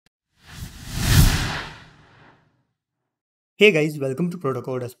Hey guys, welcome to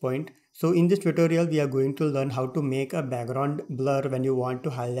Proto Point. So in this tutorial, we are going to learn how to make a background blur when you want to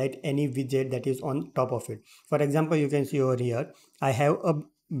highlight any widget that is on top of it. For example, you can see over here, I have a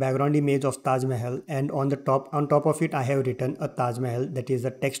background image of Taj Mahal, and on top of it, I have written a Taj Mahal, that is a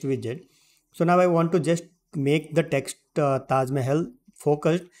text widget. So now I want to just make the text Taj Mahal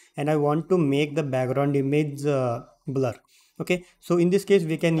focused, and I want to make the background image blur. Okay, so in this case,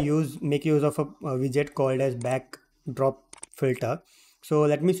 we can make use of a widget called as BackdropFilter. So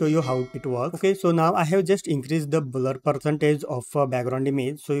let me show you how it works. Okay, so now I have just increased the blur percentage of background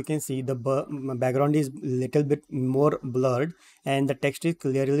image. So you can see the background is little bit more blurred and the text is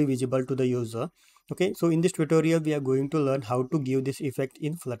clearly visible to the user. Okay, so in this tutorial, we are going to learn how to give this effect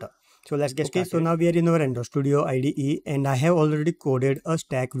in Flutter. So let's get started. Okay, so now we are in our Android Studio IDE and I have already coded a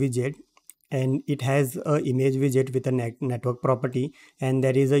stack widget, and it has a image widget with a network property, and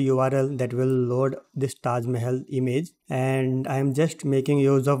there is a URL that will load this Taj Mahal image, and I am just making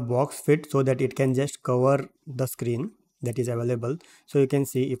use of box fit so that it can just cover the screen that is available. So you can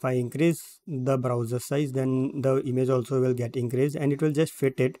see if I increase the browser size, then the image also will get increased and it will just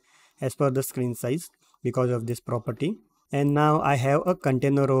fit it as per the screen size because of this property. And now I have a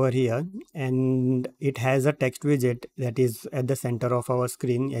container over here, and it has a text widget that is at the center of our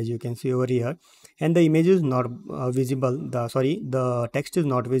screen, as you can see over here, and the image is not visible, the text is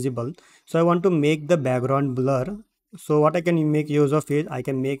not visible. So I want to make the background blur. So what I can make use of is I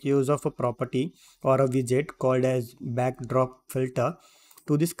can make use of a property or a widget called as BackdropFilter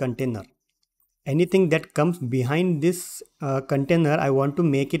to this container. Anything that comes behind this container, I want to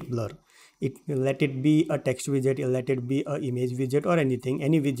make it blur. Let it be a text widget, let it be a image widget, or any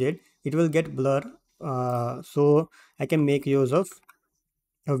widget, it will get blur. So I can make use of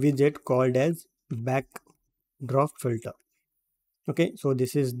a widget called as BackdropFilter. Okay, so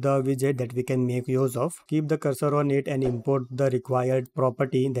this is the widget that we can make use of. Keep the cursor on it and import the required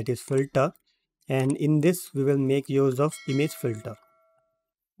property, that is filter, and in this we will make use of image filter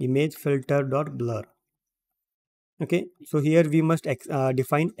dot blur. Okay, so here we must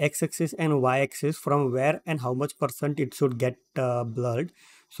define x-axis and y-axis, from where and how much percent it should get blurred.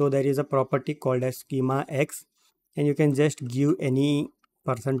 So there is a property called as schema x, and you can just give any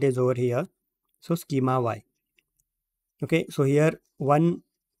percentage over here. So schema y. Okay, so here 1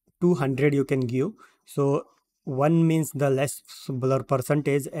 to 100 you can give. So 1 means the less blur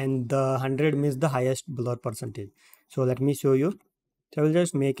percentage and the 100 means the highest blur percentage. So let me show you. So I will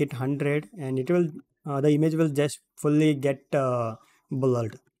just make it 100, and it will the image will just fully get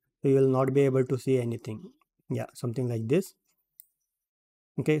blurred. So you will not be able to see anything. Yeah, something like this.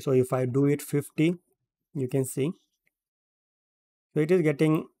 Okay, so if I do it 50, you can see. So it is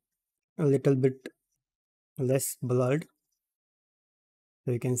getting a little bit less blurred.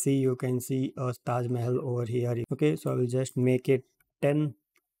 So you can see a Taj Mahal over here. Okay, so I will just make it 10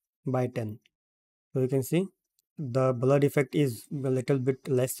 by 10. So you can see the blur effect is a little bit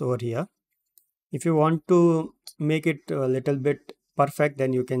less over here. If you want to make it a little bit perfect,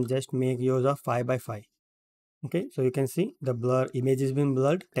 then you can just make use of 5 by 5. Okay, so you can see the blur image is been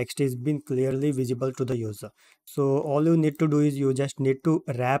blurred, text is been clearly visible to the user. So all you need to do is you just need to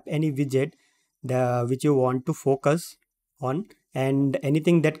wrap any widget which you want to focus on, and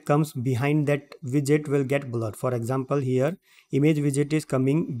anything that comes behind that widget will get blurred. For example, here image widget is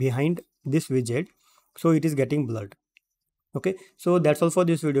coming behind this widget, so it is getting blurred. Okay, so that's all for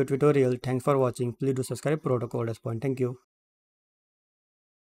this video tutorial. Thanks for watching. Please do subscribe Proto. Thank you.